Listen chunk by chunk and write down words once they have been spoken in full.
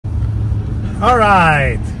All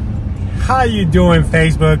right, how you doing,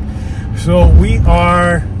 Facebook? So we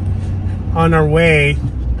are on our way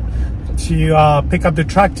to pick up the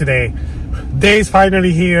truck today. Day's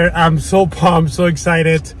finally here. I'm so pumped, so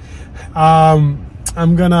excited. I'm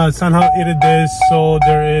gonna somehow edit this so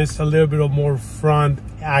there is a little bit of more front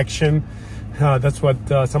action. That's what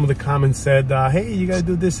some of the comments said. Hey, you gotta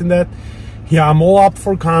do this and that. Yeah, I'm all up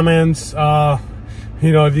for comments.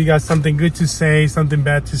 You know, if you got something good to say, something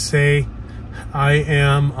bad to say, I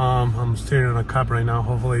am. I'm staring at a cop right now.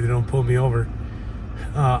 Hopefully they don't pull me over.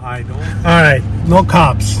 I don't. All right, no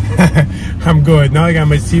cops. I'm good. Now I got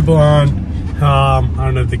my seatbelt on. I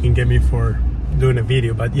don't know if they can get me for doing a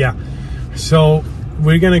video, but yeah. So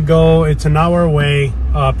we're gonna go. It's an hour away,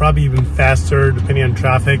 probably even faster depending on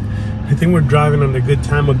traffic. I think we're driving on a good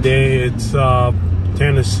time of day. It's 10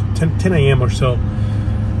 a.m. or so.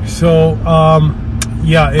 So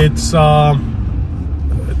yeah, it's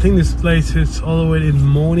I think this place is all the way in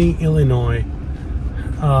Moni, Illinois.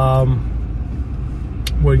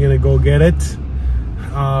 We're gonna go get it,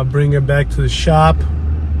 bring it back to the shop.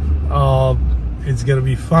 It's gonna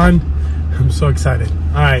be fun. I'm so excited.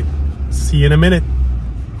 All right, see you in a minute.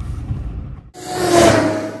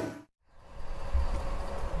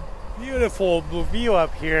 Beautiful blue view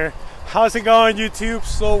up here. How's it going, YouTube?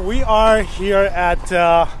 So we are here at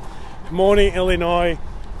Moni, Illinois.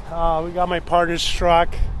 We got my partner's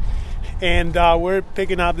truck, and we're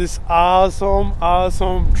picking up this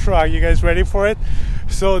awesome truck. You guys ready for it?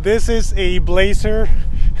 So this is a Blazer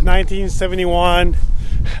 1971.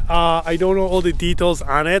 I don't know all the details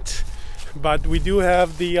on it, but we do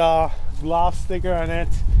have the glove sticker on it.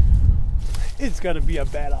 It's gonna be a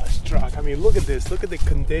badass truck. I mean, look at this. Look at the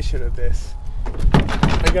condition of this.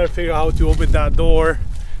 I gotta figure out how to open that door.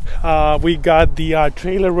 We got the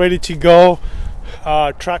trailer ready to go.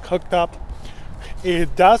 Truck hooked up.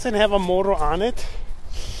 It doesn't have a motor on it,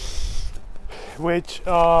 which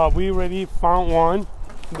we already found one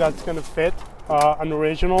that's gonna fit, an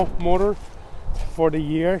original motor for the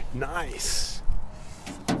year. Nice.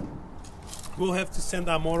 We'll have to send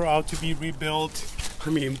that motor out to be rebuilt. I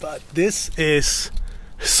mean, but this is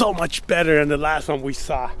so much better than the last one we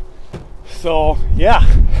saw. So yeah,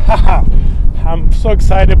 I'm so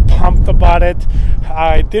excited, pumped about it.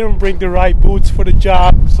 I didn't bring the right boots for the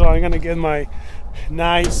job, so I'm gonna get my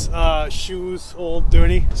nice shoes all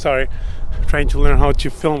dirty. Sorry, I'm trying to learn how to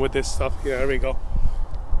film with this stuff. Yeah, there we go.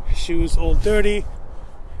 Shoes all dirty,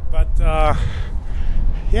 but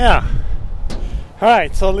yeah. All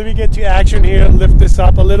right, so let me get to action here. Lift this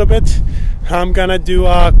up a little bit. I'm gonna do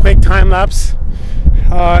a quick time lapse.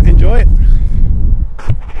 Enjoy it.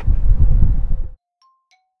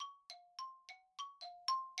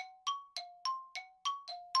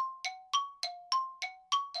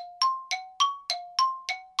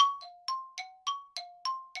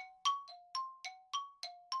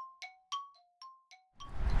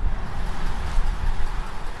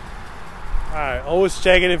 Alright, always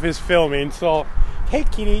checking if it's filming. So, hey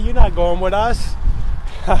kitty, you're not going with us?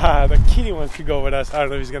 The kitty wants to go with us. I don't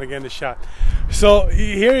know if he's gonna get in the shot. So,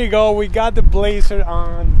 here you go. We got the Blazer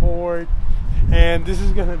on board, and this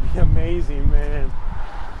is gonna be amazing, man.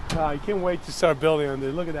 I can't wait to start building on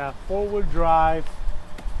this. Look at that, four-wheel drive.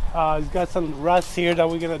 It's got some rust here that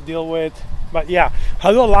we're gonna deal with. But yeah,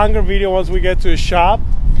 I'll do a longer video once we get to the shop.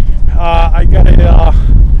 I gotta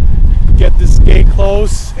get this gate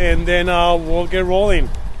close, and then we'll get rolling.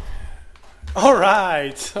 All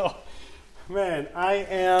right, so man, I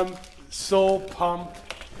am so pumped,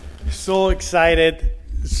 so excited,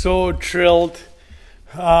 so thrilled.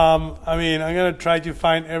 I mean, I'm gonna try to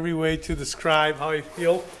find every way to describe how I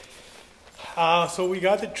feel. So we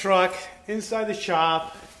got the truck inside the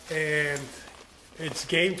shop, and it's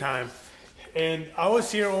game time. And I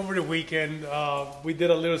was here over the weekend. We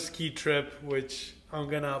did a little ski trip, which I'm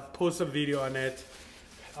gonna post a video on it.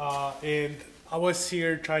 And I was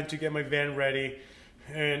here trying to get my van ready,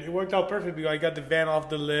 and it worked out perfect because I got the van off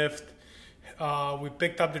the lift. We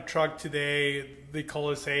picked up the truck today. They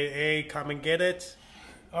called us, say, hey, come and get it.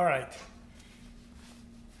 All right.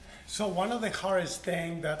 So one of the hardest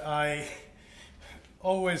things that I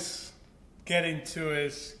always get into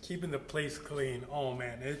is keeping the place clean. Oh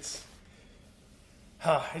man, it's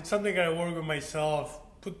something I work with myself.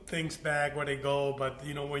 Put things back where they go, but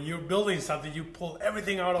you know, when you're building something, you pull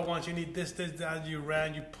everything out at once. You need this, that, you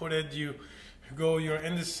ran, you put it, you go, you're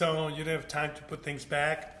in the zone, you don't have time to put things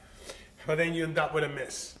back, but then you end up with a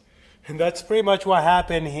mess. And that's pretty much what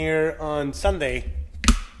happened here on Sunday.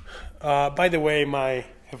 By the way,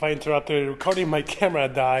 if I interrupted the recording, my camera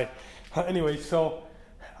died. Anyway, so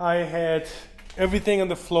I had everything on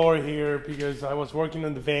the floor here because I was working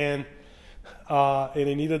on the van. and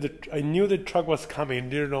I knew the truck was coming,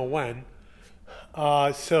 didn't know when.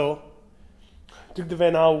 So took the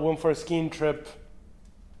van out, went for a skiing trip,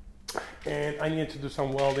 and I needed to do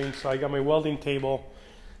some welding, so I got my welding table,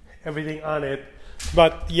 everything on it.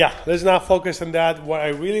 But yeah, let's not focus on that. What I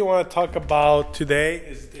really want to talk about today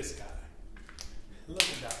is this guy. Look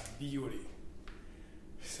at that beauty.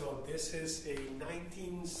 So this is a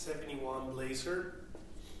 1971 Blazer,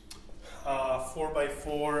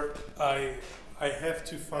 4x4. I have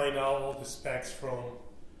to find out all the specs from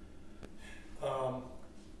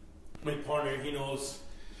my partner. He knows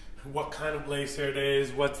what kind of Blazer it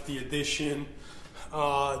is, what's the edition.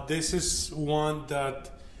 This is one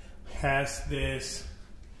that has this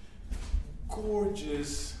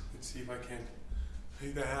gorgeous, let's see if I can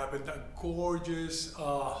make that happen, that gorgeous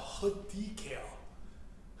hood decal.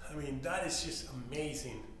 I mean, that is just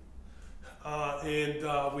amazing.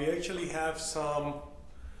 And we actually have some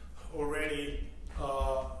already,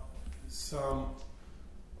 some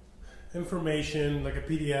information, like a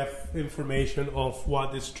PDF information of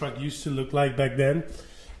what this truck used to look like back then.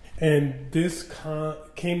 And this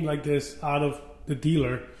came like this out of the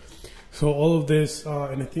dealer. So all of this,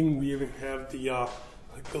 and I think we even have the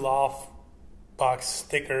glove box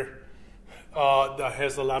sticker that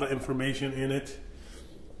has a lot of information in it.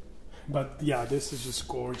 But yeah, this is just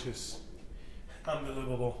gorgeous,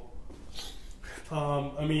 unbelievable.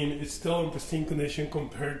 I mean, it's still in pristine condition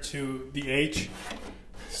compared to the H.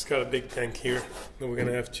 It's got a big tank here that we're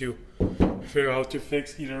gonna have to figure out how to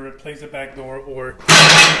fix, either replace the back door or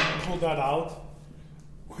pull that out.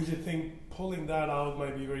 Which I think pulling that out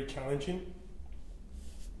might be very challenging.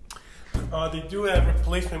 They do have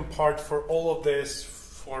replacement parts for all of this,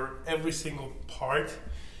 for every single part.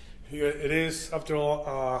 Here it is, after all,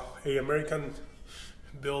 a American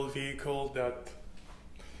built vehicle that,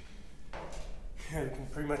 yeah, you can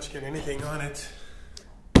pretty much get anything on it.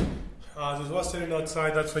 This was sitting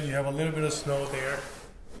outside, that's why you have a little bit of snow there.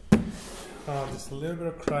 Just a little bit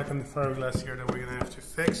of crack in the fiberglass here that we're gonna have to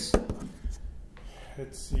fix.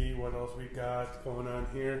 Let's see what else we got going on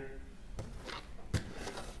here.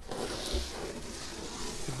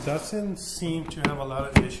 It doesn't seem to have a lot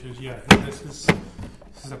of issues yet. This is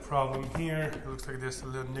a problem here. It looks like there's a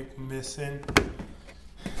little nick missing.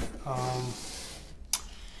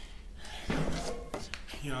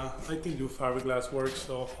 Yeah, I can do fiberglass work,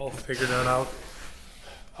 so I'll figure that out.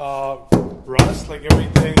 Rust, like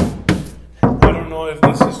everything. I don't know if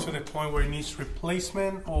this is to the point where it needs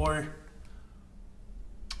replacement or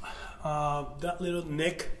that little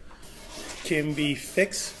nick can be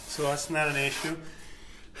fixed, so that's not an issue.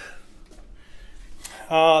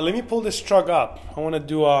 Let me pull this truck up. I want to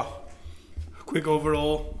do a quick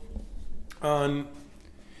overall on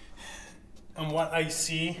what I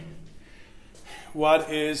see.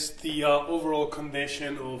 What is the overall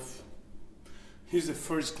condition of, here's the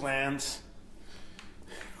first glance.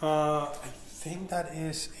 I think that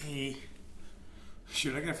is a,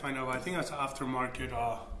 shoot, I gotta find out, I think that's an aftermarket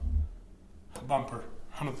bumper.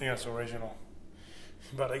 I don't think that's original,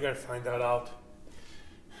 but I gotta find that out.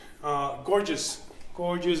 Gorgeous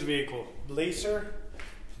vehicle. Blazer,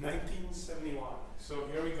 1971. So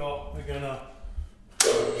here we go. We're gonna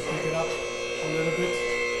pick it up a little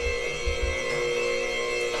bit.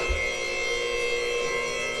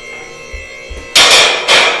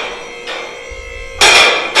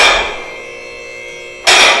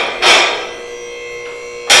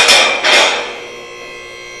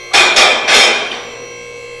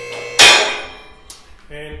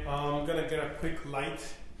 And I'm gonna get a quick light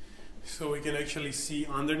so we can actually see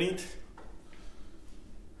underneath.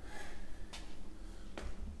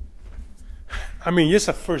 I mean, just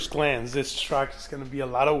at first glance, this truck is gonna be a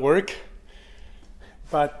lot of work,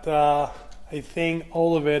 but I think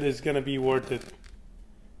all of it is gonna be worth it.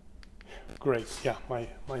 Great, yeah, my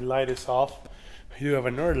light is off. I do have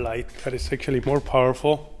another light that is actually more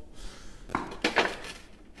powerful.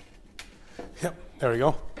 Yep, there we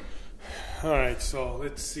go. All right, so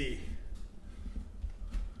let's see.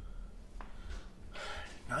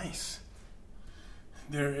 Nice.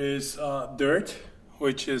 There is dirt,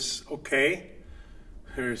 which is okay.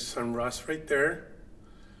 There's some rust right there,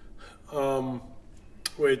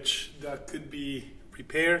 which that could be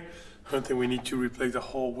repaired. I don't think we need to replace the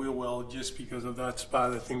whole wheel well just because of that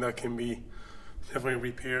spot. I think that can be definitely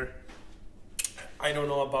repaired. I don't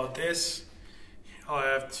know about this. I'll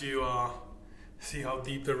have to see how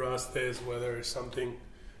deep the rust is, whether it's something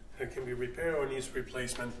that can be repaired or needs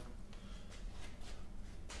replacement.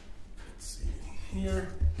 Let's see here.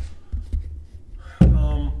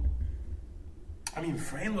 I mean,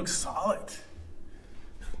 frame looks solid.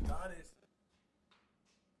 That is.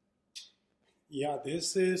 Yeah,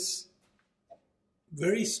 this is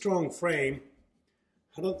very strong frame.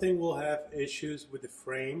 I don't think we'll have issues with the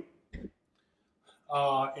frame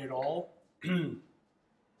at all. Let's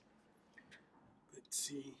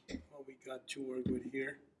see what we got to work with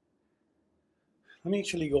here. Let me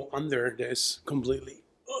actually go under this completely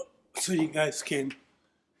so you guys can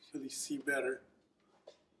really see better.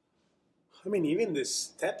 I mean, even the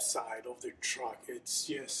step side of the truck, it's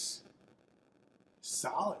just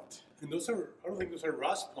solid. And those are, I don't think those are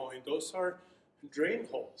rust point, those are drain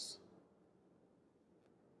holes.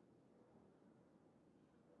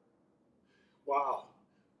 Wow.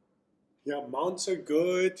 Yeah, mounts are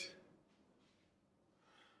good.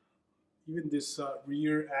 Even this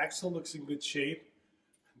rear axle looks in good shape.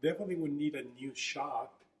 Definitely would need a new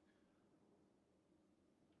shock.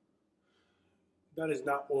 That is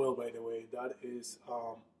not oil, by the way. That is,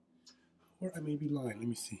 or I may be lying. Let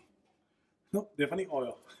me see. Nope, definitely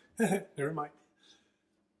oil. Never mind.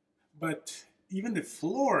 But even the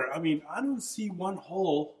floor, I mean, I don't see one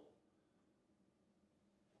hole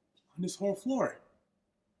on this whole floor.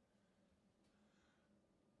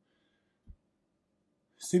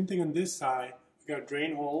 Same thing on this side. We got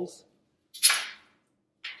drain holes.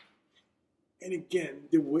 And again,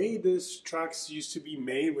 the way these trucks used to be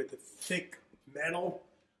made with the thick metal,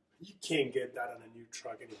 you can't get that on a new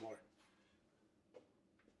truck anymore.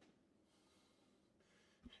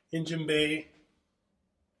 Engine bay.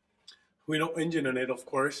 We no engine on it, of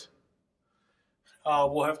course.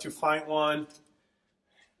 We'll have to find one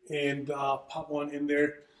and pop one in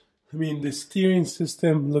there. I mean, the steering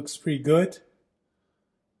system looks pretty good.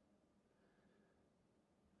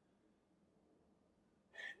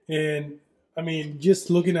 And I mean, just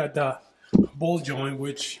looking at the ball joint,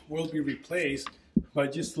 which will be replaced,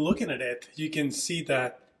 but just looking at it, you can see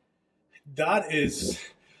that that is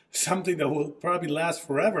something that will probably last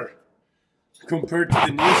forever. Compared to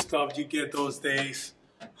the new stuff you get those days,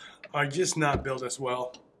 are just not built as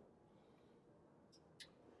well.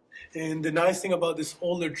 And the nice thing about these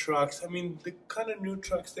older trucks, I mean, the kind of new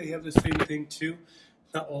trucks, they have the same thing too.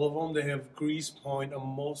 Not all of them, they have grease point, and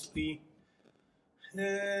mostly,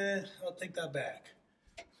 I'll take that back.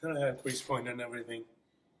 They don't have grease point and everything.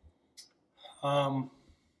 Yep,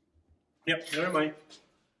 never mind.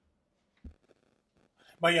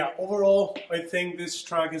 But yeah, overall, I think this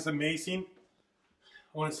truck is amazing.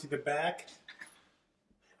 I want to see the back.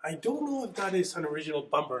 I don't know if that is an original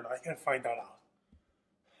bumper. I can find that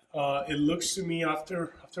out. It looks to me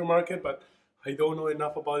aftermarket, but I don't know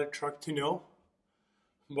enough about the truck to know.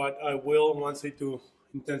 But I will once I do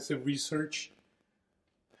intensive research.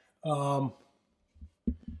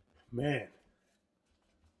 Man.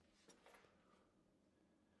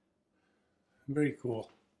 Very cool.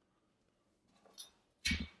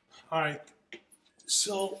 All right.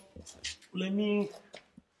 So let me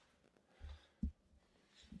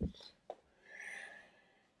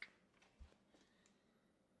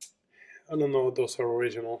I don't know if those are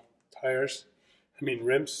original tires. I mean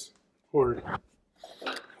rims or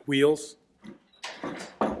wheels.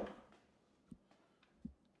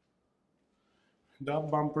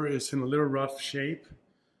 That bumper is in a little rough shape,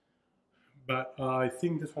 but I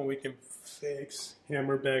think this one we can fix,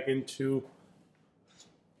 hammer back into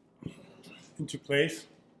place.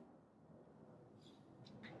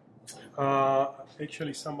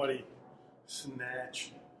 Actually somebody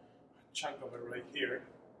snatched a chunk of it right here.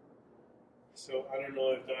 So I don't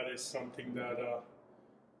know if that is something that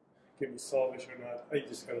can be salvaged or not. I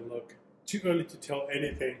just gotta look. Too early to tell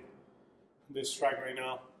anything on this track right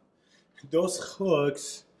now. Those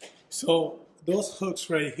hooks, so those hooks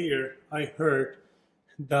right here, I heard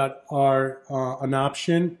that are an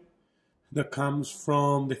option that comes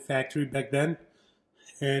from the factory back then,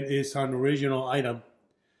 and is an original item,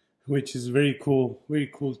 which is very cool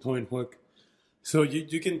towing hook. So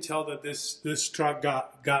you can tell that this truck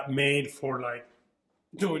got made for like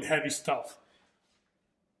doing heavy stuff.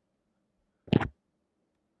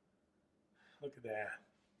 Look at that.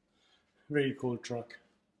 Very cool truck.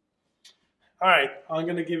 All right, I'm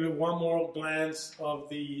gonna give it one more glance of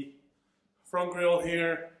the front grille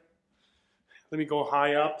here. Let me go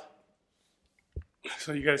high up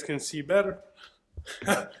so you guys can see better.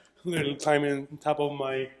 Little time on top of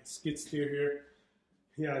my skid steer here.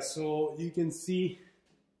 Yeah, so you can see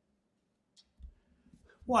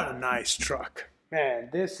what a nice truck.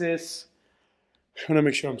 Man, this is, I wanna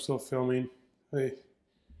make sure I'm still filming.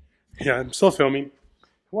 Yeah, I'm still filming.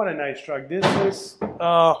 What a nice truck. This is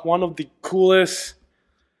one of the coolest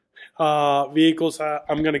vehicles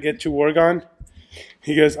I'm gonna get to work on,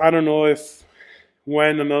 because I don't know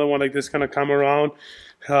when another one like this gonna come around.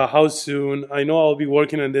 how soon. I know I'll be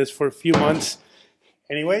working on this for a few months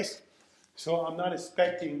anyways, so I'm not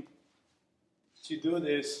expecting to do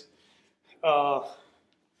this, to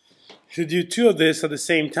do two of this at the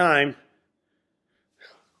same time.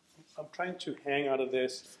 I'm trying to hang out of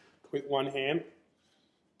this with one hand.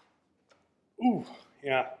 Ooh,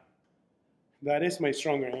 yeah, that is my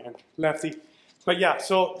stronger hand, lefty. But yeah,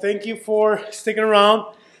 so thank you for sticking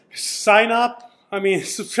around. Sign up,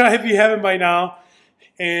 subscribe if you haven't by now.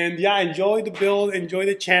 And yeah, enjoy the build, enjoy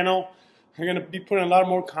the channel. I'm gonna be putting a lot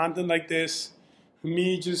more content like this.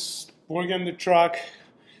 Me just working on the truck.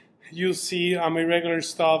 You'll see on my regular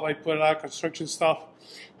stuff, I put a lot of construction stuff.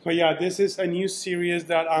 But yeah, this is a new series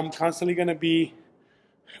that I'm constantly gonna be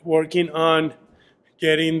working on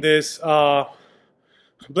getting this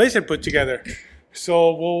Blazer put together.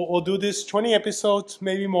 So we'll do this 20 episodes,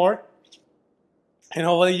 maybe more. And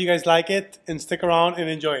hopefully you guys like it and stick around and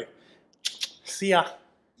enjoy it. See ya.